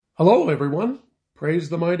Hello, everyone. Praise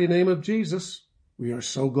the mighty name of Jesus. We are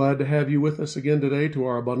so glad to have you with us again today to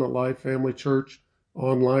our Abundant Life Family Church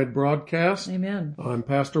online broadcast. Amen. I'm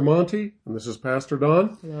Pastor Monty, and this is Pastor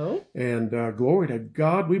Don. Hello. And glory to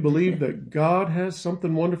God. We believe that God has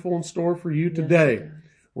something wonderful in store for you today. Yes,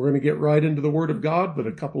 we're going to get right into the Word of God, but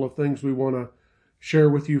a couple of things we want to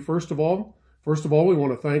share with you first of all. First of all, we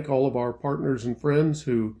want to thank all of our partners and friends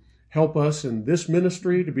who help us in this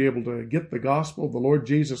ministry to be able to get the gospel of the Lord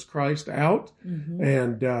Jesus Christ out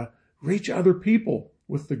and reach other people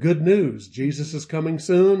with the good news. Jesus is coming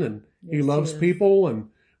soon, and He loves people, and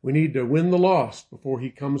we need to win the lost before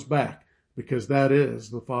He comes back, because that is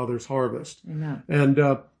the Father's harvest. Amen. And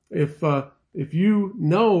if you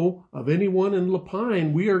know of anyone in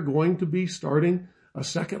Lapine, we are going to be starting a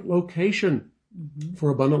second location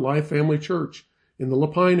for Abundant Life Family Church in the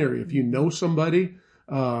Lapine area. If you know somebody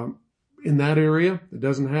in that area that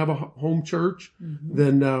doesn't have a home church,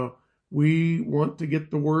 then we want to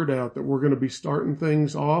get the word out that we're going to be starting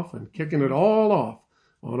things off and kicking it all off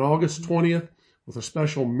on August 20th with a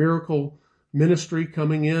special miracle ministry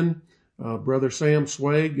coming in. Brother Sam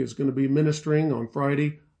Swag is going to be ministering on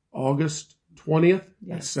Friday, August 20th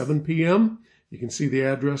at 7 p.m. You can see the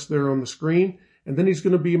address there on the screen. And then he's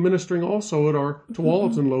going to be ministering also at our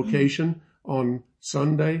Tualatin location on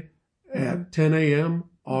Sunday at 10 a.m.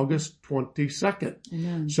 August 22nd.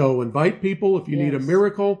 Amen. So invite people if you need a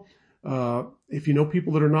miracle. If you know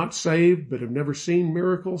people that are not saved but have never seen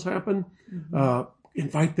miracles happen,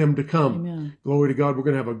 invite them to come. Amen. Glory to God. We're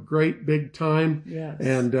going to have a great big time. Yes.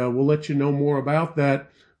 And we'll let you know more about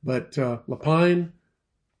that. But Lapine,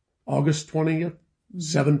 August 20th,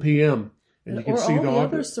 7 p.m. And you can see all the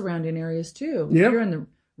other surrounding areas too. Yep. If you're in the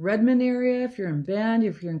Redmond area, if you're in Bend,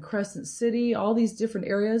 if you're in Crescent City, all these different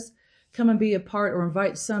areas, come and be a part or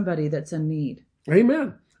invite somebody that's in need.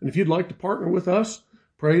 Amen. And if you'd like to partner with us,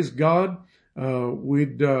 praise God.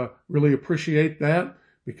 We'd really appreciate that,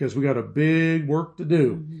 because we got a big work to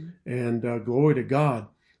do. And glory to God.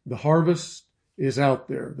 The harvest is out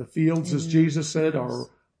there. The fields, as Jesus said, are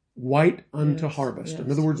white unto harvest.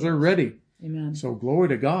 In other words, they're ready. Amen. So glory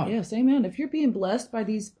to God. Yes, amen. If you're being blessed by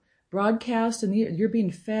these broadcasts and you're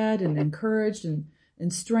being fed and encouraged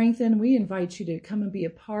and strengthened, we invite you to come and be a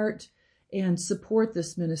part and support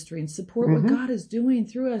this ministry and support what God is doing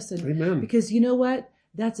through us. And Amen. because you know what?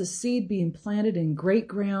 That's a seed being planted in great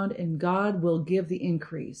ground, and God will give the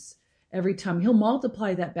increase every time. He'll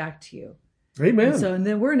multiply that back to you. Amen. And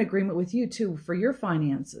then we're in agreement with you too for your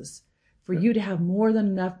finances, for you to have more than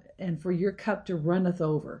enough, and for your cup to runneth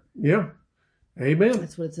over. Yeah. Amen.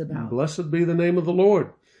 That's what it's about. Blessed be the name of the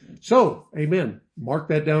Lord. So, amen. Mark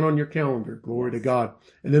that down on your calendar. Glory to God.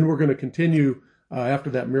 And then we're going to continue after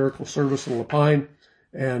that miracle service in Lapine,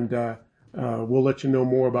 and we'll let you know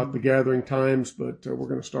more about the gathering times, but we're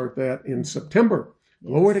going to start that in September.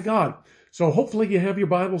 Glory to God. So hopefully you have your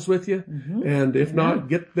Bibles with you, and if not,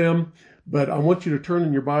 get them. But I want you to turn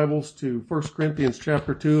in your Bibles to 1 Corinthians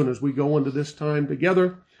chapter 2, and as we go into this time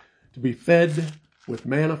together to be fed with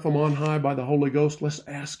manna from on high by the Holy Ghost, let's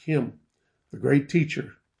ask Him, the great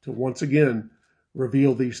teacher, to once again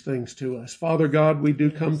reveal these things to us. Father God, we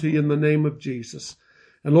do come to you in the name of Jesus.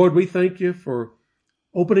 And Lord, we thank you for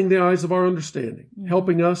opening the eyes of our understanding,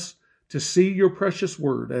 helping us to see your precious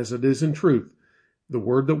word as it is in truth, the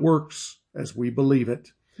word that works as we believe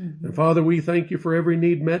it. And Father, we thank you for every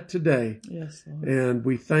need met today. Yes, Lord. And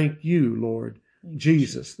we thank you, Lord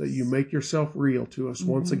Jesus, that you make yourself real to us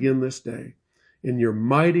once again this day. In your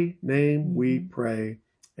mighty name we pray.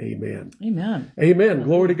 Amen. Amen. Amen.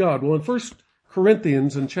 Glory to God. Well, in 1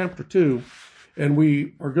 Corinthians in chapter 2, and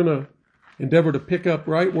we are going to endeavor to pick up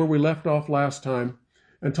right where we left off last time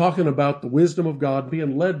and talking about the wisdom of God,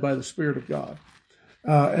 being led by the Spirit of God.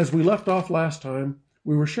 As we left off last time,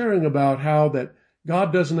 we were sharing about how that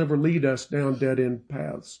God doesn't ever lead us down dead-end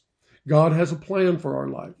paths. God has a plan for our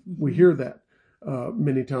life. We hear that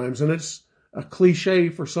many times, and it's a cliche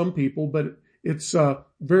for some people, but it's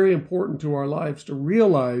very important to our lives to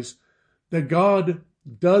realize that God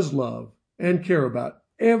does love and care about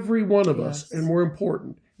every one of us, and we're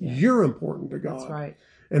important. You're important to God. That's right.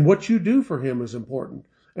 And what you do for Him is important.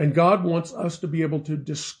 And God wants us to be able to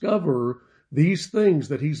discover these things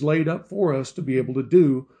that He's laid up for us to be able to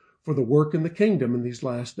do for the work in the kingdom in these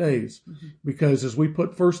last days. Because as we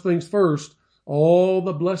put first things first, all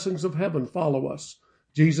the blessings of heaven follow us.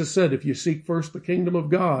 Jesus said, if you seek first the kingdom of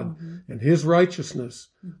God and His righteousness,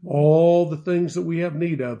 all the things that we have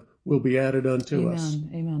need of will be added unto us.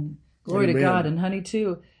 Amen. Glory to God. And honey,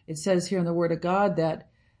 too, it says here in the Word of God that,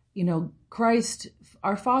 Christ,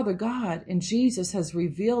 our Father God, and Jesus has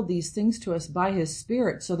revealed these things to us by his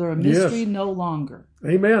Spirit, so they're a mystery no longer.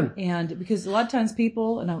 Amen. And because a lot of times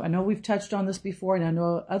people, and I know we've touched on this before, and I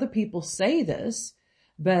know other people say this,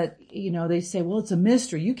 but, they say, well, it's a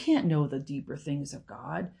mystery. You can't know the deeper things of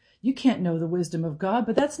God. You can't know the wisdom of God,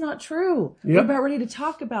 but that's not true. Yep. We're about ready to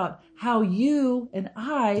talk about how you and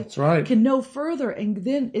I can know further, and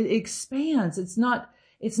then it expands. It's not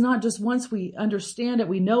just once we understand it,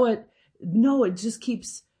 we know it. No, it just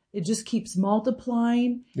keeps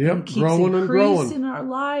multiplying. Yep, and keeps growing and growing in our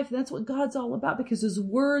life. That's what God's all about, because his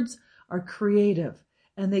words are creative,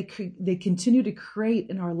 and they continue to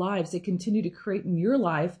create in our lives. They continue to create in your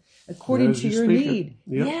life according to your need.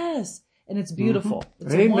 Yep. Yes. And it's beautiful.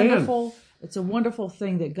 It's Amen. It's a wonderful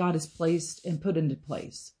thing that God has placed and put into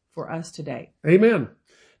place for us today. Amen.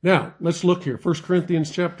 Now, let's look here. 1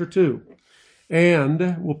 Corinthians chapter 2.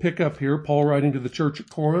 And we'll pick up here, Paul writing to the church at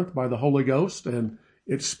Corinth by the Holy Ghost, and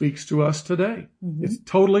it speaks to us today. Mm-hmm. It's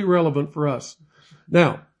totally relevant for us.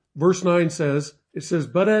 Now, verse 9 says,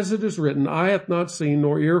 but as it is written, eye hath not seen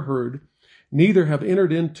nor ear heard, neither have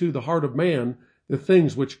entered into the heart of man the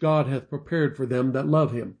things which God hath prepared for them that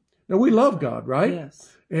love him. Now, we love God, right?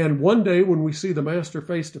 Yes. And one day when we see the Master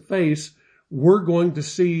face to face, we're going to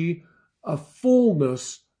see a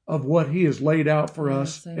fullness of what he has laid out for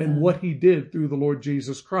us and what he did through the Lord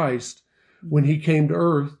Jesus Christ when he came to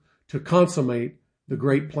earth to consummate the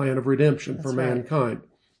great plan of redemption for mankind.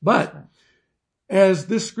 But as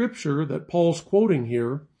this scripture that Paul's quoting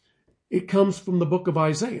here, it comes from the book of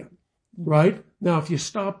Isaiah, right? Now, if you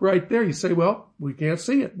stop right there, you say, well, we can't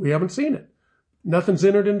see it. We haven't seen it. Nothing's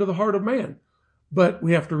entered into the heart of man. But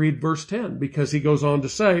we have to read verse 10 because he goes on to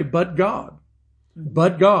say, but God.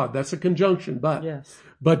 But God, that's a conjunction, but. Yes.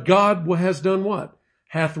 But God has done what?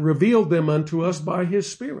 Hath revealed them unto us by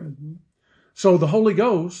his Spirit. Mm-hmm. So the Holy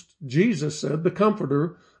Ghost, Jesus said, the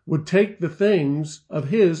Comforter, would take the things of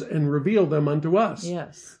his and reveal them unto us.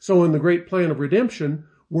 Yes. So in the great plan of redemption,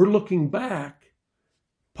 we're looking back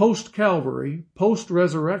post-Calvary,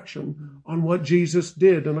 post-resurrection, on what Jesus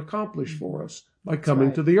did and accomplished for us by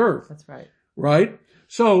coming to the earth. That's right. Right?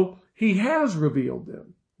 So he has revealed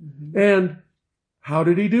them. Mm-hmm. And how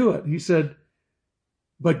did he do it? He said,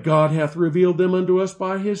 but God hath revealed them unto us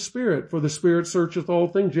by his Spirit, for the Spirit searcheth all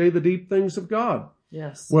things, yea, the deep things of God.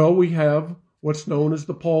 Yes. Well, we have what's known as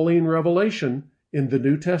the Pauline revelation in the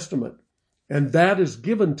New Testament. And that is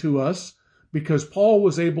given to us because Paul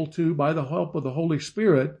was able to, by the help of the Holy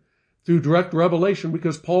Spirit, through direct revelation,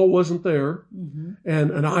 because Paul wasn't there, mm-hmm.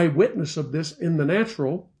 and an eyewitness of this in the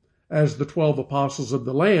natural, as the 12 apostles of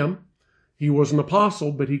the Lamb. He was an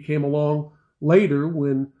apostle, but he came along later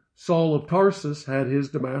when Saul of Tarsus had his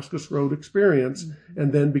Damascus Road experience, mm-hmm.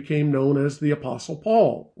 and then became known as the Apostle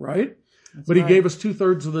Paul, right? But he gave us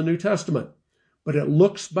 2/3 of the New Testament. But it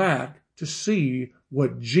looks back to see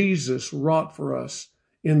what Jesus wrought for us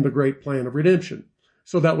in the great plan of redemption.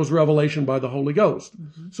 So that was revelation by the Holy Ghost.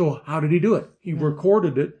 Mm-hmm. So how did he do it? He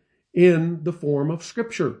recorded it in the form of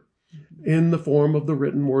Scripture, mm-hmm. in the form of the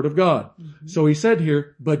written Word of God. Mm-hmm. So he said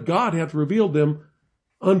here, but God hath revealed them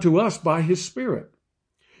unto us by his Spirit.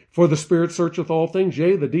 For the Spirit searcheth all things,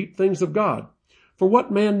 yea, the deep things of God. For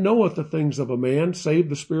what man knoweth the things of a man, save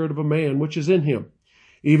the spirit of a man which is in him?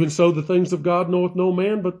 Even so the things of God knoweth no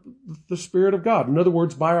man, but the Spirit of God. In other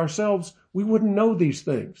words, by ourselves, we wouldn't know these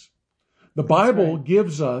things. The Bible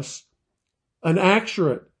gives us an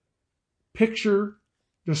accurate picture,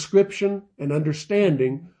 description, and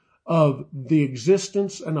understanding of the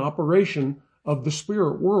existence and operation of the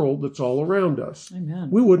spirit world that's all around us. Amen.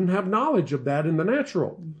 We wouldn't have knowledge of that in the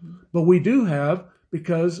natural, mm-hmm. but we do have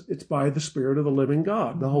because it's by the Spirit of the living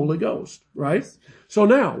God, the Holy Ghost, right? Yes. So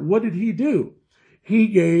now, what did he do? He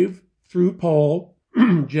gave, through Paul,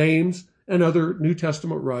 James, and other New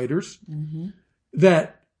Testament writers, mm-hmm.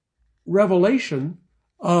 that revelation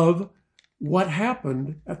of what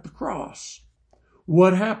happened at the cross.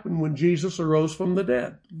 What happened when Jesus arose from the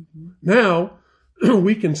dead. Mm-hmm. Now,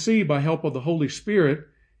 we can see by help of the Holy Spirit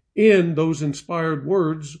in those inspired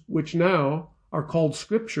words, which now are called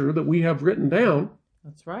Scripture, that we have written down.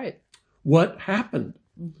 That's right. What happened.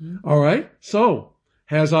 Mm-hmm. All right. So,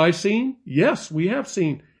 has eye seen? Yes, we have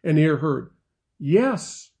seen. And ear heard?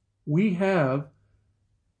 Yes, we have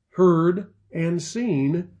heard and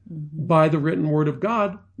seen mm-hmm. by the written Word of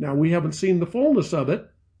God. Now, we haven't seen the fullness of it.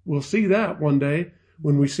 We'll see that one day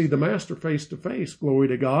when we see the Master face to face. Glory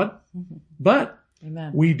to God. Mm-hmm. But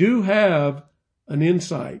Amen. We do have an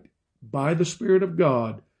insight by the Spirit of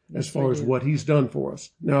God as far as what he's done for us.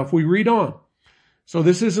 Now, if we read on, so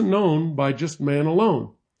this isn't known by just man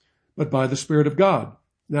alone, but by the Spirit of God.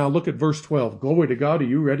 Now look at verse 12. Glory to God. Are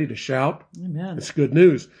you ready to shout? Amen. It's good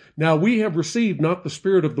news. Now we have received not the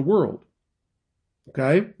spirit of the world.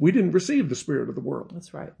 Okay? We didn't receive the spirit of the world.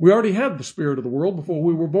 That's right. We already had the spirit of the world before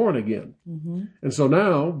we were born again. Mm-hmm. And so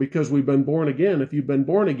now, because we've been born again, if you've been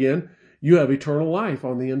born again, you have eternal life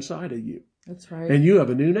on the inside of you. That's right. And you have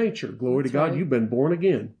a new nature. Glory That's to God. right. You've been born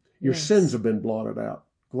again. Your Yes. sins have been blotted out.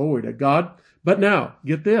 Glory to God. But now,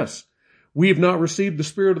 get this. We have not received the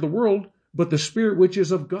spirit of the world, but the spirit which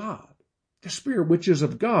is of God. The spirit which is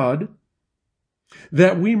of God,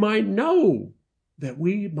 that we might know. That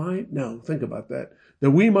we might know. Think about that.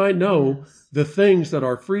 That we might know Yes. the things that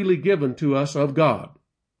are freely given to us of God.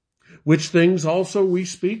 Which things also we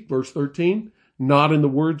speak, verse 13, not in the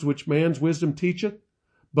words which man's wisdom teacheth,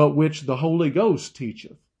 but which the Holy Ghost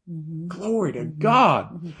teacheth. Mm-hmm. Glory to Mm-hmm.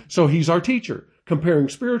 God. Mm-hmm. So he's our teacher, comparing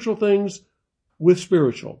spiritual things with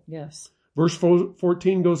spiritual. Yes. Verse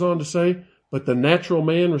 14 goes on to say, but the natural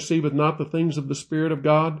man receiveth not the things of the Spirit of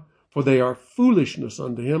God, for they are foolishness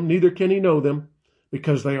unto him, neither can he know them,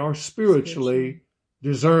 because they are spiritually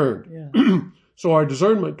discerned. Yeah. So our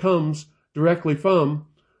discernment comes directly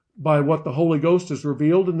by what the Holy Ghost has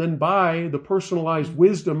revealed, and then by the personalized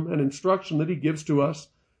wisdom and instruction that he gives to us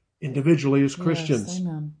individually as Christians. Yes.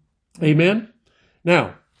 Amen. Amen?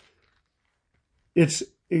 Now, it's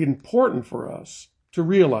important for us to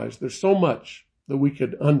realize there's so much that we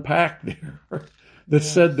could unpack there that's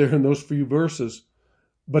said there in those few verses.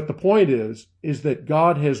 But the point is that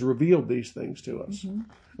God has revealed these things to us. Mm-hmm.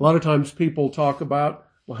 A lot of times people talk about,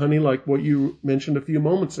 well, honey, like what you mentioned a few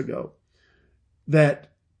moments ago,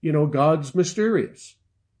 that, God's mysterious,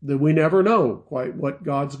 that we never know quite what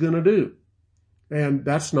God's going to do. And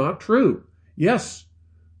that's not true. Yes,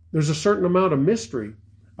 there's a certain amount of mystery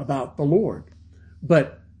about the Lord,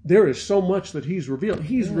 but there is so much that he's revealed.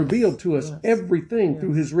 He's revealed to us everything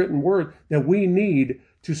through his written word that we need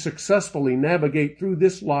to successfully navigate through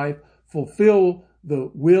this life, fulfill the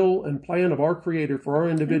will and plan of our Creator for our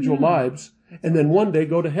individual lives, and then one day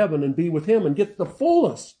go to heaven and be with him and get the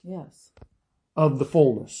fullest of the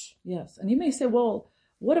fullness. Yes. And you may say, well,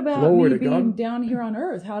 what about Glory me to being God. down here on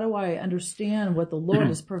earth? How do I understand what the Lord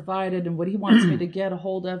has provided and what he wants me to get a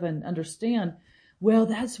hold of and understand? Well,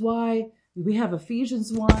 that's why we have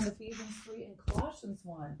Ephesians 1, Ephesians 3, and Colossians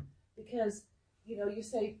 1. Because, you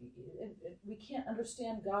say we can't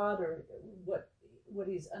understand God or what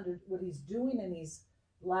he's doing in these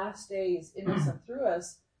last days in us and through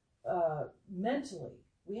us mentally.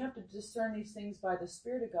 We have to discern these things by the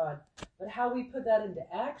Spirit of God. But how we put that into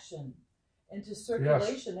action, into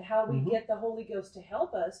circulation, how we get the Holy Ghost to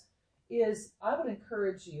help us is, I would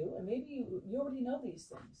encourage you, and maybe you already know these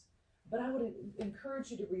things, but I would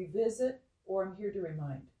encourage you to revisit, or I'm here to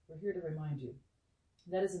remind. We're here to remind you.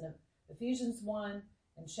 That is in Ephesians 1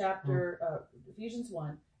 and Ephesians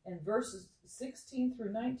 1 and verses 16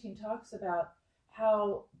 through 19 talks about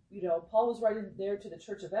how, Paul was writing there to the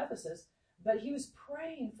church of Ephesus, but he was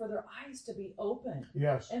praying for their eyes to be opened.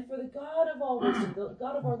 Yes. And for the God of all wisdom, the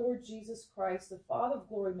God of our Lord Jesus Christ, the Father of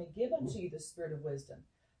glory, may give unto you the spirit of wisdom.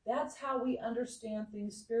 That's how we understand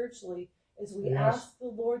things spiritually, is we ask the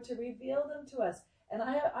Lord to reveal them to us. And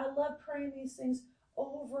I love praying these things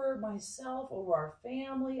over myself, over our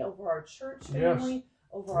family, over our church family,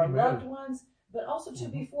 over our loved ones, but also too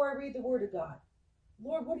before I read the Word of God.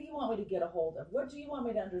 Lord, what do you want me to get a hold of? What do you want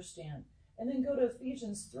me to understand? And then go to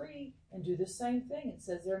Ephesians 3 and do the same thing. It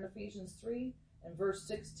says there in Ephesians 3 and verse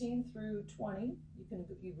 16 through 20.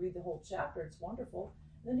 You read the whole chapter. It's wonderful.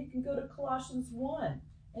 And then you can go to Colossians 1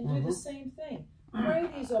 and do the same thing. Pray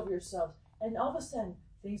these over yourselves. And all of a sudden,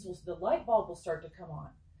 the light bulb will start to come on.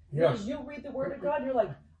 Yes. You'll read the Word of God. You're like,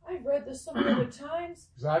 I've read this so many other times.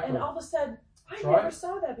 Exactly. And all of a sudden, I never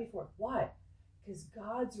saw that before. Why? Because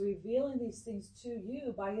God's revealing these things to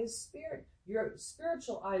you by his Spirit. Your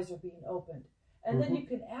spiritual eyes are being opened. And then you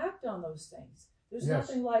can act on those things. There's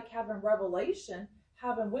nothing like having revelation,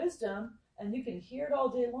 having wisdom, and you can hear it all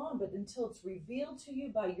day long, but until it's revealed to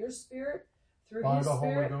you by your Spirit, through his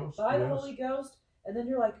Spirit, by the Holy Ghost, and then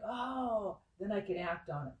you're like, oh, then I can act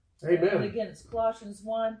on it. Amen. And again, it's Colossians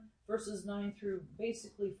 1, verses 9 through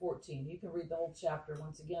basically 14. You can read the whole chapter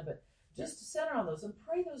once again, but just to center on those and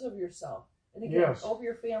pray those over yourself. And again, over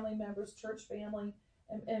your family members, church family,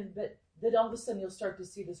 but then all of a sudden you'll start to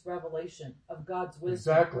see this revelation of God's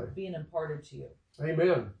wisdom being imparted to you.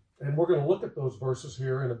 Amen. And we're going to look at those verses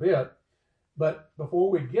here in a bit. But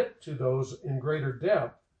before we get to those in greater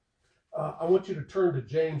depth, I want you to turn to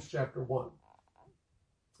James chapter 1.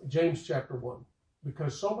 James chapter 1.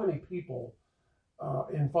 Because so many people,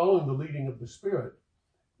 in following the leading of the Spirit,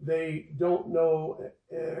 they don't know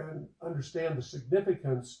and understand the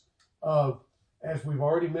significance of as we've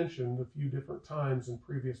already mentioned a few different times in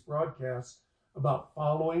previous broadcasts, about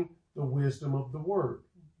following the wisdom of the Word.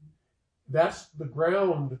 That's the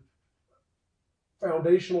ground,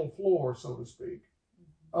 foundational floor, so to speak,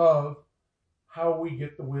 of how we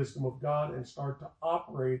get the wisdom of God and start to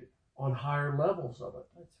operate on higher levels of it.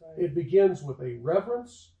 That's right. It begins with a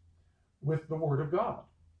reverence with the Word of God.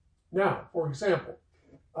 Now, for example,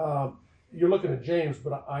 you're looking at James,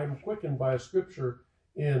 but I'm quickened by a scripture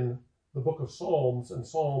in the book of Psalms and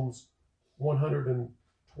Psalms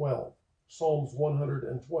 112. Psalms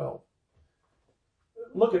 112.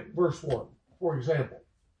 Look at verse 1, for example.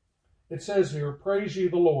 It says here, "Praise ye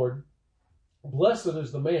the Lord. Blessed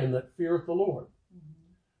is the man that feareth the Lord."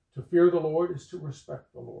 To fear the Lord is to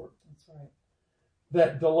respect the Lord. That's right.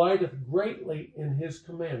 "That delighteth greatly in his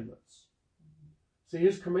commandments." See,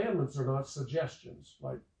 his commandments are not suggestions.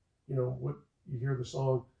 Like, what you hear the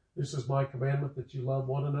song, "This is my commandment, that you love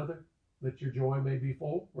one another, that your joy may be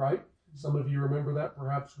full," right? Some of you remember that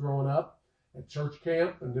perhaps growing up at church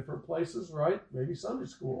camp and different places, right? Maybe Sunday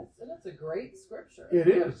school. And it's a great scripture. It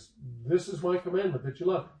is. This is my commandment, that you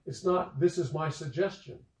love. It's not, this is my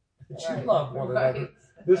suggestion, that you love one another.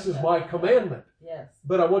 This is my commandment. Yes.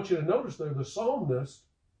 But I want you to notice there, the psalmist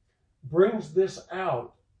brings this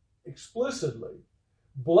out explicitly.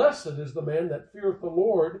 Blessed is the man that feareth the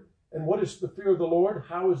Lord. And what is the fear of the Lord?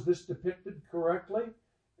 How is this depicted correctly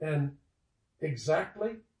and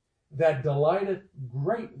exactly? That delighteth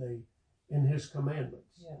greatly in his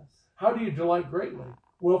commandments. Yes. How do you delight greatly?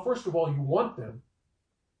 Well, first of all, you want them.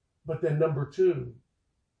 But then number two,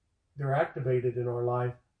 they're activated in our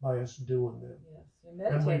life by us doing them. Yes. You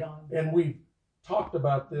meditate on them. And we've talked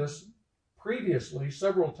about this previously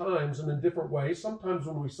several times and in different ways. Sometimes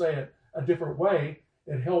when we say it a different way,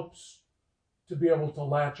 it helps to be able to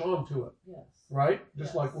latch on to it. Yes. Right?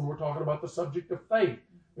 Just Yes. like when we're talking about the subject of faith.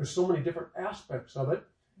 There's so many different aspects of it.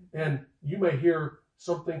 And you may hear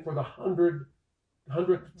something for the hundredth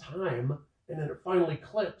time, and then it finally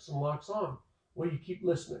clicks and locks on. Well, you keep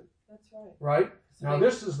listening. That's right. Right? So Now,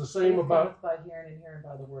 this is the same faith about... cometh by hearing and hearing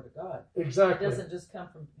by the word of God. Exactly. It doesn't just come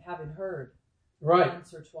from having heard Right.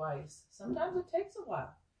 once or twice. Sometimes it takes a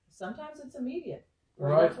while. Sometimes it's immediate.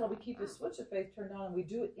 Right. That's why we keep the switch of faith turned on, and we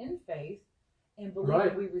do it in faith and believe Right.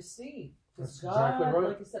 that we receive. That's God, exactly right.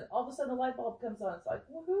 like I said, all of a sudden the light bulb comes on. It's like,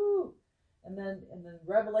 woohoo! And then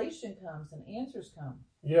revelation comes and answers come.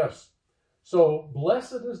 Yes. So,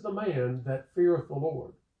 blessed is the man that feareth the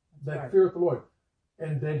Lord. Feareth the Lord.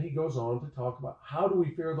 And then he goes on to talk about how do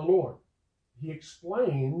we fear the Lord. He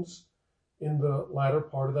explains in the latter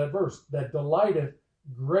part of that verse, that delighteth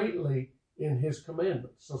greatly in his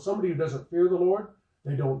commandments. So somebody who doesn't fear the Lord,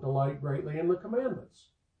 they don't delight greatly in the commandments.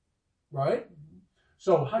 Right? Mm-hmm.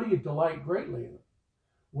 So how do you delight greatly in it?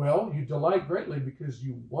 Well, you delight greatly because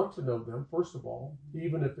you want to know them, first of all,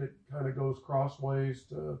 even if it kind of goes crossways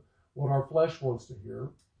to what our flesh wants to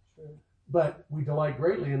hear. True. But we delight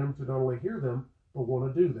greatly in them to not only hear them, but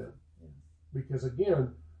want to do them. Yes. Because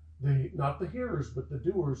again, not the hearers, but the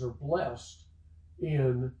doers are blessed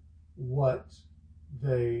in what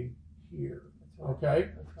they hear. That's right.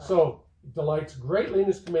 Okay? That's right. So, delights greatly in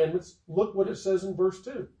his commandments. Look what it says in verse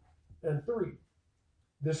 2 and 3.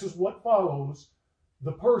 This is what follows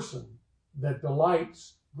the person that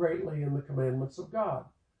delights greatly in the commandments of God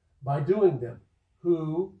by doing them,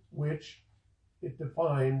 which it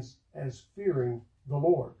defines as fearing the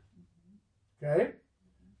Lord. Okay?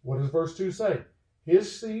 What does verse 2 say?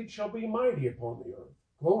 His seed shall be mighty upon the earth.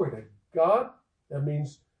 Glory to God. That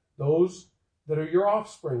means those that are your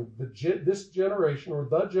offspring, this generation or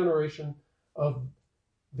the generation of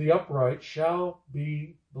the upright shall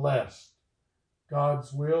be blessed.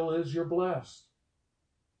 God's will is you're blessed.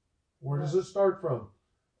 Where does it start from?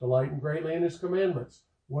 Delighting greatly in his commandments.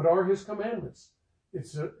 What are his commandments? It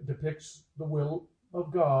depicts the will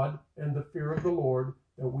of God and the fear of the Lord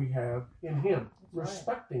that we have in him. That's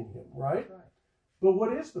respecting him, right? That's right. But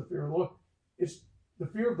what is the fear of the Lord? It's the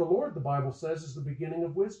fear of the Lord, the Bible says, is the beginning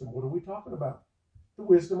of wisdom. What are we talking about? The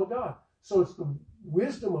wisdom of God. So it's the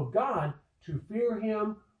wisdom of God to fear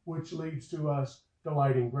him, which leads to us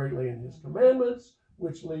delighting greatly in his commandments,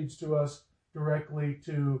 which leads to us directly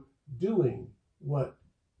to doing what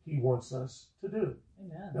he wants us to do.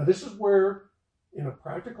 Amen. Now, this is where, in a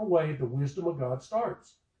practical way, the wisdom of God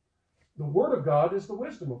starts. The Word of God is the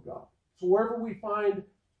wisdom of God. So wherever we find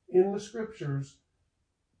in the Scriptures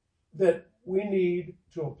that we need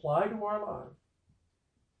to apply to our life,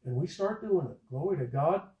 and we start doing it, glory to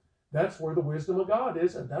God, that's where the wisdom of God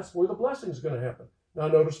is, and that's where the blessing is going to happen. Now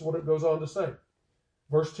notice what it goes on to say.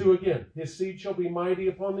 Verse 2 again, his seed shall be mighty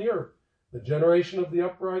upon the earth. The generation of the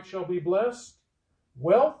upright shall be blessed.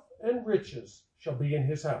 Wealth and riches shall be in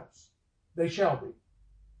his house. They shall be.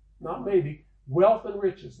 Not maybe. Wealth and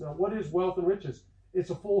riches. Now, what is wealth and riches? It's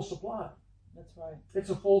a full supply. That's right. It's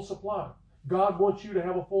a full supply. God wants you to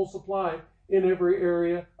have a full supply in every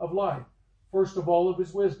area of life. First of all, of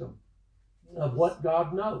his wisdom, of what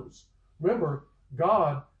God knows. Remember,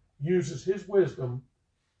 God uses his wisdom,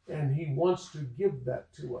 and he wants to give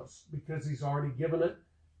that to us because he's already given it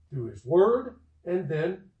through his word. And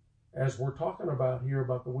then, as we're talking about here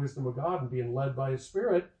about the wisdom of God and being led by his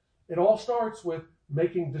Spirit, it all starts with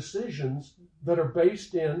making decisions that are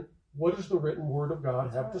based in what does the written word of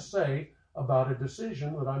God have to say about a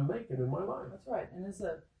decision that I'm making in my life. That's right. And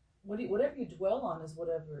whatever you dwell on is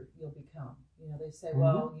whatever you'll become. You know, they say,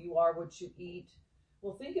 well, you are what you eat.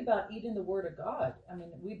 Well, think about eating the word of God. I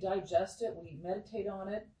mean, we digest it, we meditate on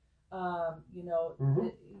it.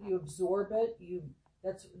 You absorb it.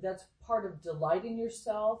 That's part of delighting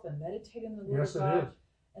yourself and meditating on the word of God. Yes, it is.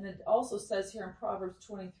 And it also says here in Proverbs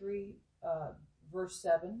 23, verse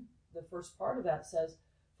 7, the first part of that says,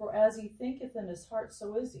 "For as he thinketh in his heart,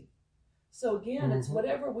 so is he." So again, it's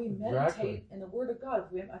whatever we meditate in the word of God.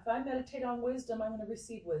 If I meditate on wisdom, I'm going to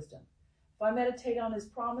receive wisdom. If I meditate on his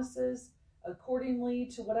promises accordingly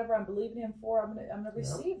to whatever I'm believing him for, I'm going to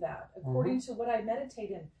receive that according to what I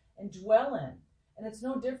meditate in and dwell in. And it's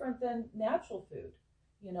no different than natural food.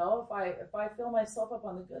 You know, if I fill myself up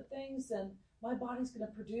on the good things, then my body's going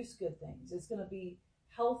to produce good things. It's going to be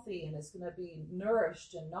healthy and it's going to be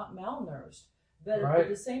nourished and not malnourished. But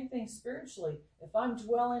the same thing spiritually. If I'm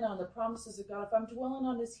dwelling on the promises of God, if I'm dwelling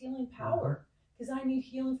on his healing power, because I need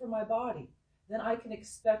healing for my body, then I can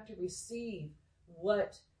expect to receive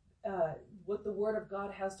what the Word of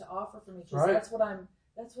God has to offer for me. Because that's what I'm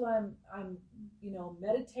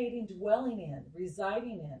meditating, dwelling in,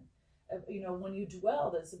 residing in. When you dwell,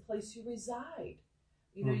 that's the place you reside.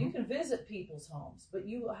 You know, you can visit people's homes, but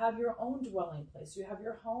you have your own dwelling place. You have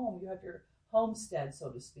your home. You have your homestead, so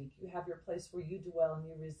to speak. You have your place where you dwell and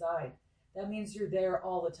you reside. That means you're there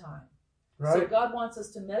all the time. Right. So God wants us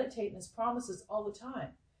to meditate in his promises all the time.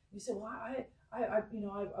 You say, well, I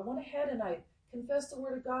went ahead and I confessed the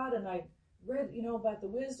word of God and I read, about the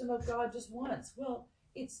wisdom of God just once. Well,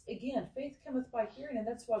 it's, again, faith cometh by hearing, and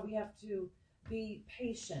that's why we have to be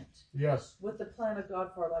patient with the plan of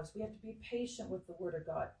God for our lives. We have to be patient with the word of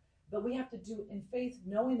God. But we have to do it in faith,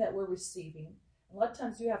 knowing that we're receiving. A lot of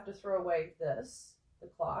times you have to throw away the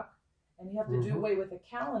clock, and you have to do away with the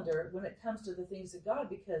calendar when it comes to the things of God,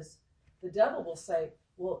 because the devil will say,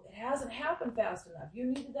 well, it hasn't happened fast enough. You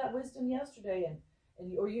needed that wisdom yesterday,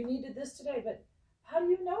 or you needed this today. But how do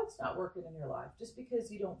you know it's not working in your life? Just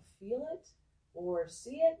because you don't feel it or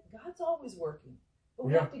see it, God's always working. But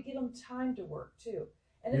we have to give him time to work too.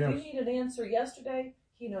 And if you need an answer yesterday,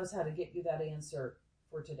 he knows how to get you that answer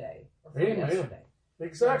for today or for yesterday.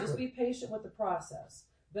 Exactly. So just be patient with the process,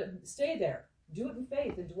 but stay there. Do it in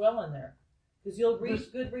faith and dwell in there, because you'll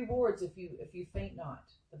reap good rewards if you faint not.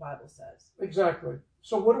 The Bible says. Exactly.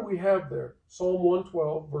 So what do we have there? Psalm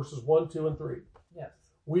 112, verses 1, 2, and 3. Yes.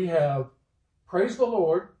 We have praise the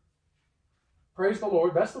Lord. Praise the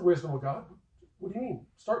Lord. That's the wisdom of God. What do you mean?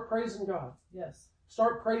 Start praising God. Yes.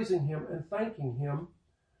 Start praising him and thanking him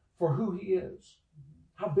for who he is,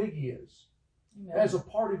 how big he is, as a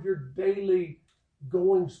part of your daily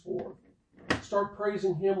goings forth. Start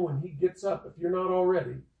praising him when he gets up. If you're not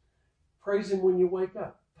already, praise him when you wake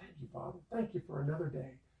up. Thank you, Father. Thank you for another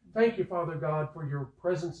day. Thank you, Father God, for your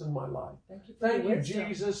presence in my life. Thank you,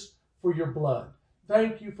 Jesus, for your blood.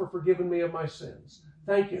 Thank you for forgiving me of my sins.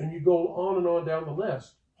 Thank you. And you go on and on down the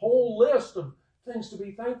list. Whole list of things to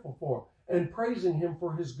be thankful for. And praising him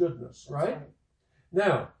for his goodness, right?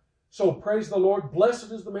 Now, so praise the Lord.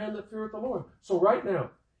 Blessed is the man that feareth the Lord. So right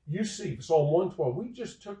now, you see Psalm 112. We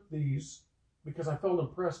just took these because I felt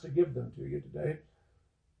impressed to give them to you today.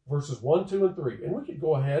 Verses 1, 2, and 3. And we could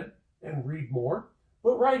go ahead and read more.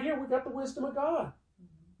 But right here, we got the wisdom of God.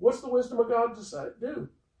 What's the wisdom of God to do?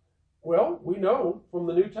 Well, we know from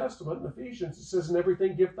the New Testament in Ephesians, it says, in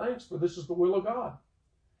everything give thanks, for this is the will of God.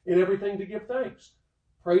 In everything to give thanks.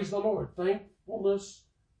 Praise the Lord. Thankfulness,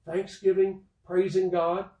 thanksgiving, praising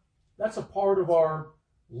God. That's a part of our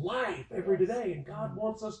life every day, and God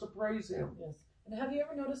wants us to praise him. Yes. And have you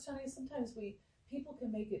ever noticed, honey, sometimes people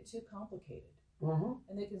can make it too complicated.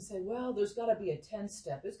 And they can say, well, there's got to be a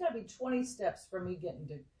 10-step. There's got to be 20 steps for me getting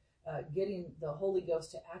the Holy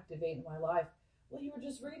Ghost to activate in my life. Well, you were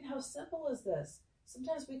just reading, how simple is this?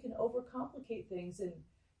 Sometimes we can overcomplicate things, and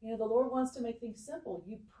the Lord wants to make things simple.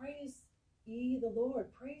 You praise ye the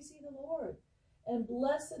Lord. Praise ye the Lord. And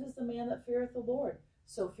blessed is the man that feareth the Lord.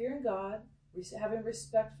 So fearing God, having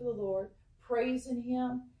respect for the Lord, praising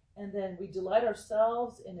him, and then we delight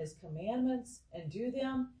ourselves in his commandments and do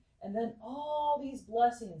them, and then all these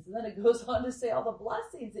blessings, and then it goes on to say all the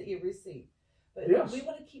blessings that you receive. But Yes. we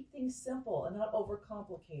want to keep things simple and not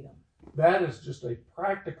overcomplicate them. That is just a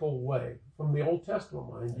practical way from the Old Testament,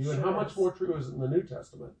 mind you. It And sure how much is. more true is it in the New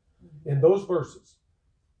Testament? Mm-hmm. In those verses,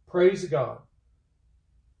 praise God,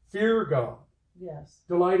 fear God, Yes.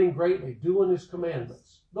 delighting greatly, doing his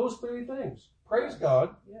commandments. Those three things. Praise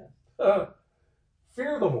God, Yes.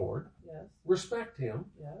 fear the Lord, Yes. respect him,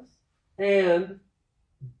 Yes. and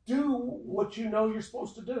do what you know you're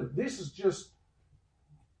supposed to do. This is just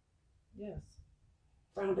Yes.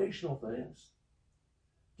 foundational things.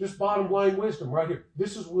 Just bottom line wisdom right here.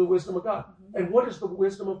 This is the wisdom of God. Mm-hmm. And what does the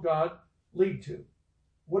wisdom of God lead to?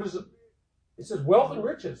 What is it? It says wealth and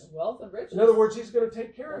riches. Wealth and riches. In other words, he's going to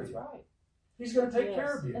take care of That's you. right. He's going to take Yes.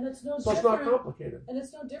 care of you. And it's no So it's different. not complicated. And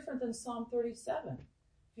it's no different than Psalm 37.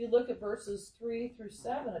 If you look at verses 3 through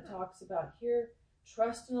 7, it talks about here,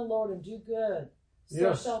 trust in the Lord and do good. So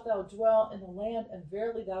Yes. shalt thou dwell in the land, and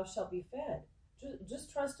verily thou shalt be fed. Just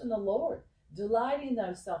trust in the Lord, delighting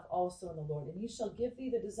thyself also in the Lord, and he shall give thee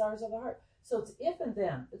the desires of the heart. So it's if and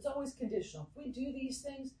then. It's always conditional. If we do these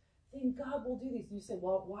things, then God will do these. And you say,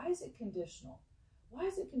 well, why is it conditional? Why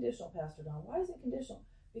is it conditional, Pastor Don? Why is it conditional?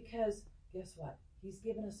 Because guess what? He's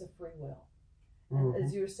given us a free will. And Mhm.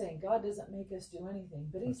 as you were saying, God doesn't make us do anything.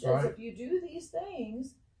 But he That's says right. if you do these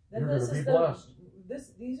things, then You're this gonna is be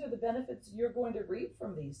blessed. these are the benefits you're going to reap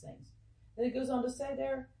from these things. Then it goes on to say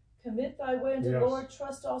there, commit thy way unto the Yes. Lord,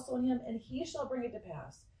 trust also in him, and he shall bring it to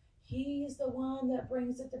pass. He's the one that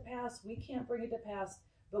brings it to pass. We can't bring it to pass,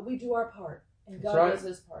 but we do our part, and That's God right. does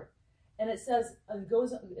his part. And it says, and it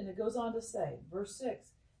goes on to say, verse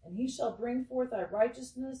 6, and he shall bring forth thy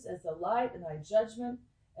righteousness as the light, and thy judgment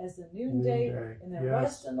as the noonday, and then Yes.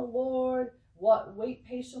 rest in the Lord. Wait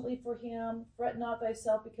patiently for him. Fret not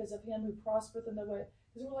thyself because of him who prospereth in the way.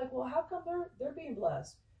 Because we're like, well, how come they're being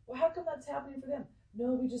blessed? Well, how come that's happening for them?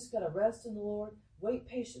 No, we just got to rest in the Lord. Wait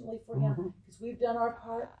patiently for him Mhm. because we've done our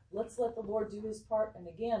part. Let's let the Lord do his part. And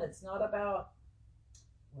again, it's not about,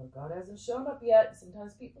 well, God hasn't shown up yet.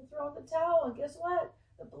 Sometimes people throw in the towel, and guess what?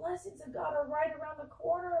 The blessings of God are right around the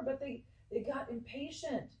corner, but they got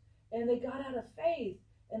impatient and they got out of faith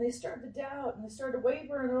and they started to doubt and they started to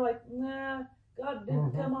waver and they're like, nah, God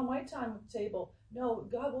didn't come on my timetable. No,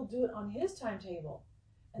 God will do it on his timetable.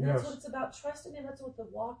 And that's Yes. what it's about, trusting him. That's what the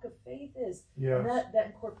walk of faith is. Yes. And that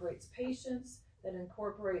incorporates patience, that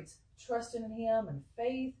incorporates trusting in him and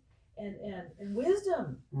faith and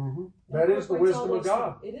wisdom. Mm-hmm. It That is the incorporates all wisdom of those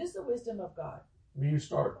God. things. It is the wisdom of God. You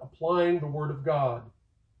start applying the Word of God,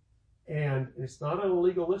 and it's not in a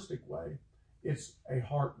legalistic way, it's a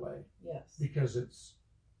heart way, Yes. because it's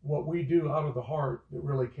what we do out of the heart that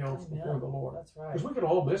really counts Amen. before the Lord. That's right. Because we can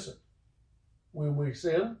all miss it. When we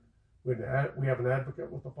sin, we have an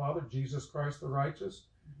advocate with the Father, Jesus Christ the righteous.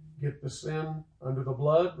 Get the sin under the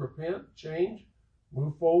blood, repent, change,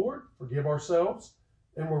 move forward, forgive ourselves,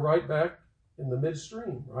 and we're right back in the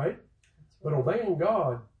midstream, right? But obeying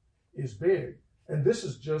God is big. And this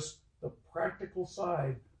is just the practical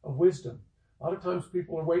side of wisdom. A lot of times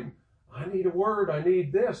people are waiting, I need a word, I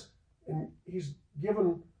need this. And he's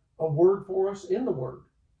given a word for us in the Word.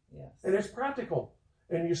 Yes. And it's practical.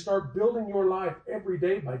 And you start building your life every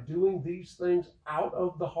day by doing these things out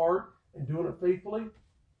of the heart and doing it faithfully.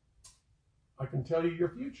 I can tell you your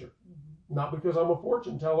future. Mm-hmm. Not because I'm a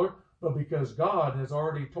fortune teller, but because God has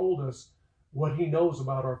already told us what he knows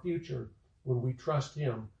about our future when we trust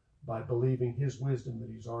him by believing his wisdom that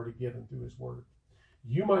he's already given through his word.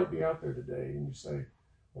 You might be out there today and you say,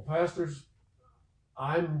 well, pastors,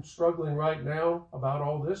 I'm struggling right now about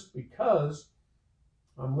all this because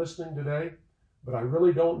I'm listening today, but I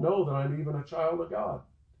really don't know that I'm even a child of God.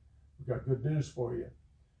 We've got good news for you.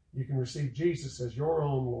 You can receive Jesus as your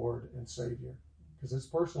own Lord and Savior because it's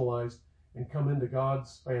personalized and come into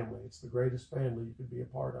God's family. It's the greatest family you could be a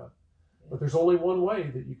part of. But there's only one way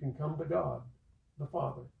that you can come to God, the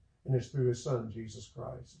Father, and it's through his Son, Jesus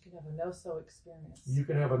Christ. You can have a no-so experience. You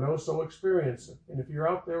can have a no-so experience. And if you're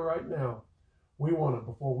out there right now, we want to,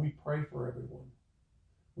 before we pray for everyone,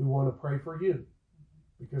 we want to pray for you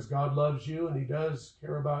because God loves you and he does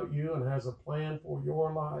care about you and has a plan for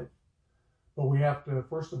your life. But we have to,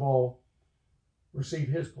 first of all, receive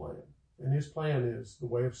his plan. And his plan is the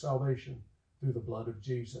way of salvation through the blood of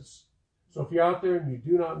Jesus. So if you're out there and you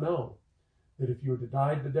do not know that if you were to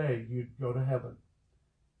die today, you'd go to heaven.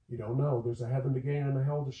 You don't know. There's a heaven to gain and a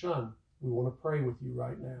hell to shun. We want to pray with you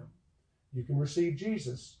right now. You can receive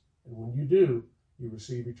Jesus. And when you do, you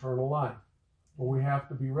receive eternal life. But we have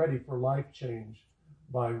to be ready for life change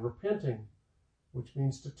by repenting, which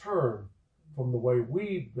means to turn from the way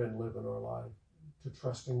we've been living our life to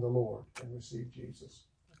trusting the Lord and receive Jesus.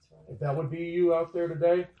 That's right. If that would be you out there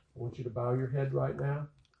today, I want you to bow your head right now.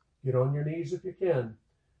 Get on your knees if you can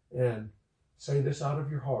and say this out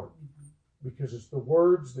of your heart, because it's the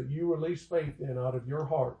words that you release faith in out of your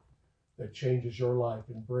heart that changes your life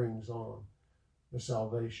and brings on the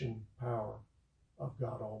salvation power of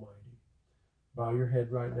God Almighty. Bow your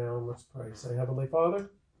head right now and let's pray. Say, Heavenly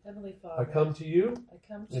Father, Heavenly Father, I come to you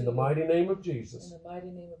in the mighty name of Jesus. In the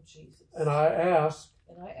mighty name of Jesus. And I ask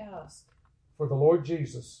for the Lord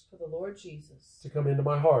Jesus to come into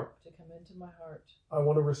my heart. I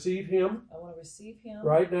want to receive Him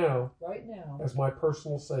right now as my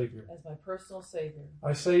personal Savior.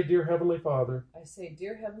 I say, dear Heavenly Father,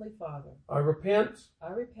 I repent.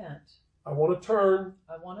 I want to turn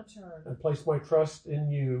and place my trust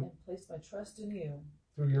in you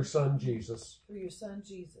through your Son, Jesus.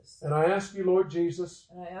 And I ask you, Lord Jesus,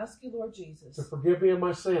 to forgive me of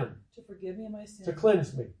my sin, to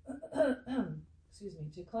cleanse me,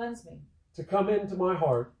 to come into my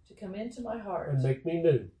heart, and make me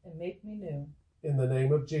new. In the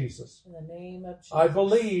name of Jesus. I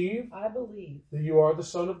believe that you are the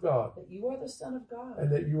Son of God.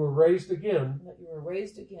 And that you were raised again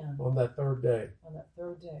on that third day.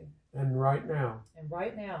 And right now,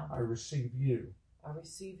 I receive you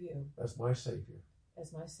as my Savior.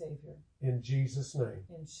 In Jesus' name.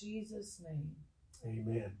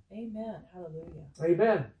 Amen. Hallelujah.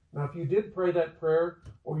 Amen. Now, if you did pray that prayer,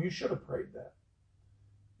 or you should have prayed that,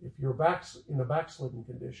 if you're in a backslidden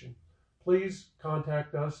condition, please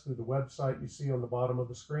contact us through the website you see on the bottom of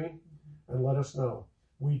the screen and let us know.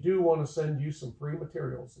 We do want to send you some free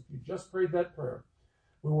materials. If you just prayed that prayer,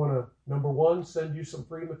 we want to, number one, send you some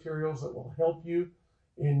free materials that will help you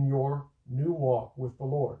in your new walk with the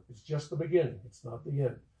Lord. It's just the beginning. It's not the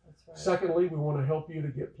end. That's right. Secondly, we want to help you to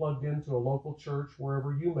get plugged into a local church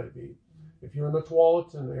wherever you may be. If you're in the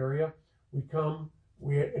Tualatin area,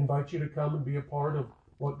 we invite you to come and be a part of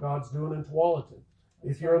what God's doing in Tualatin.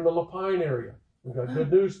 If you're in the Lapine area, we've got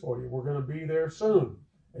good news for you. We're going to be there soon.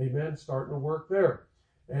 Amen. Starting to work there.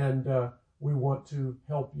 And we want to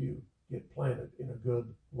help you get planted in a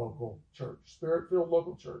good local church, Spirit-filled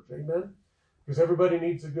local church. Amen. Because everybody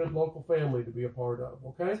needs a good local family to be a part of.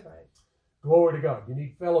 Okay? That's right. Glory to God. You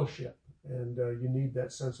need fellowship and you need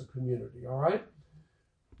that sense of community. All right?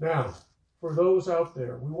 Now, for those out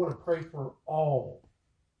there, we want to pray for all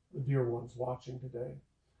the dear ones watching today,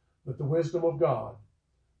 that the wisdom of God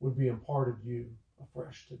would be imparted to you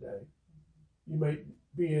afresh today. You may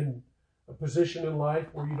be in a position in life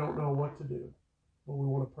where you don't know what to do, but we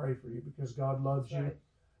want to pray for you because God loves you. Right.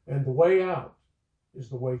 And the way out is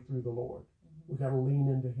the way through the Lord. We've got to lean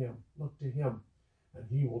into Him, look to Him, and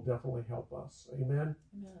He will definitely help us. Amen?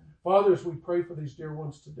 Amen. Father, as we pray for these dear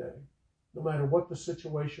ones today, no matter what the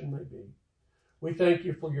situation may be, we thank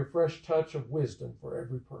you for your fresh touch of wisdom for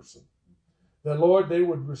every person. That, Lord, they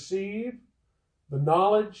would receive the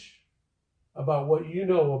knowledge about what you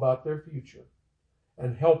know about their future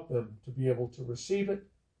and help them to be able to receive it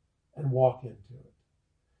and walk into it.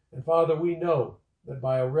 And Father, we know that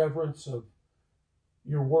by a reverence of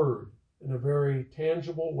your word in a very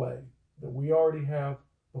tangible way that we already have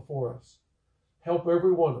before us, help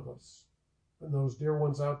every one of us and those dear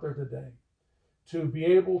ones out there today to be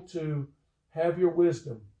able to have your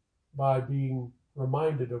wisdom by being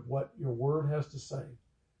reminded of what your word has to say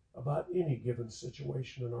about any given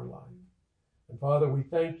situation in our life. And Father, we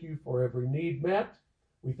thank you for every need met.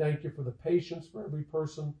 We thank you for the patience for every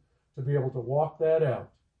person to be able to walk that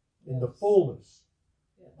out in the fullness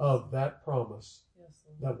of that promise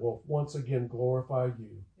that will once again glorify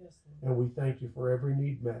you. And we thank you for every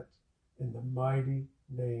need met in the mighty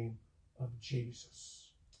name of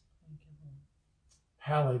Jesus. Thank you, Lord.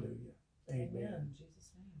 Hallelujah. Amen. In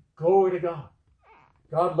Jesus' name. Glory to God.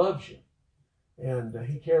 God loves you, and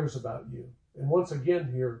He cares about you. And once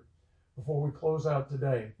again here, before we close out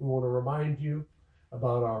today, we want to remind you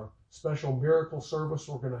about our special miracle service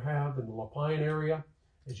we're going to have in the Lapine area,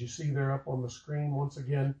 as you see there up on the screen once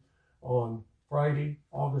again on Friday,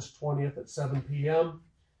 August 20th at 7 p.m.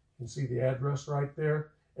 You can see the address right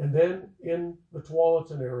there. And then in the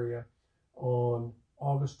Tualatin area on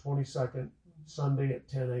August 22nd, Sunday at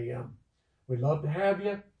 10 a.m. We'd love to have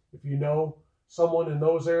you. If you know someone in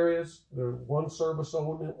those areas, there's one service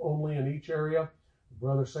only in each area.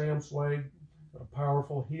 Brother Sam Swade, a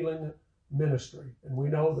powerful healing ministry. And we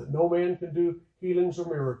know that no man can do healings or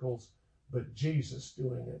miracles, but Jesus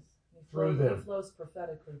doing it through them. He flows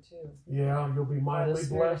prophetically too. Yeah, you'll be mightily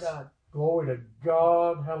blessed. God. Glory to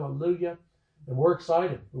God. Hallelujah. And we're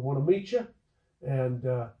excited. We want to meet you and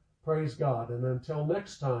praise God. And until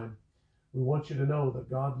next time, We want you to know that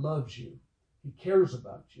God loves you. He cares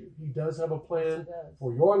about you. He does have a plan does.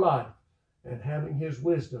 for your life, and having his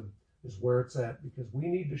wisdom is where it's at, because we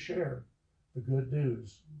need to share the good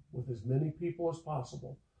news with as many people as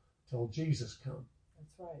possible till Jesus comes.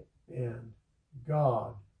 That's right. And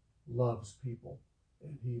God loves people,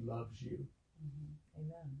 and he loves you.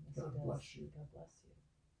 Amen. Yes, God he does. bless you. God bless you.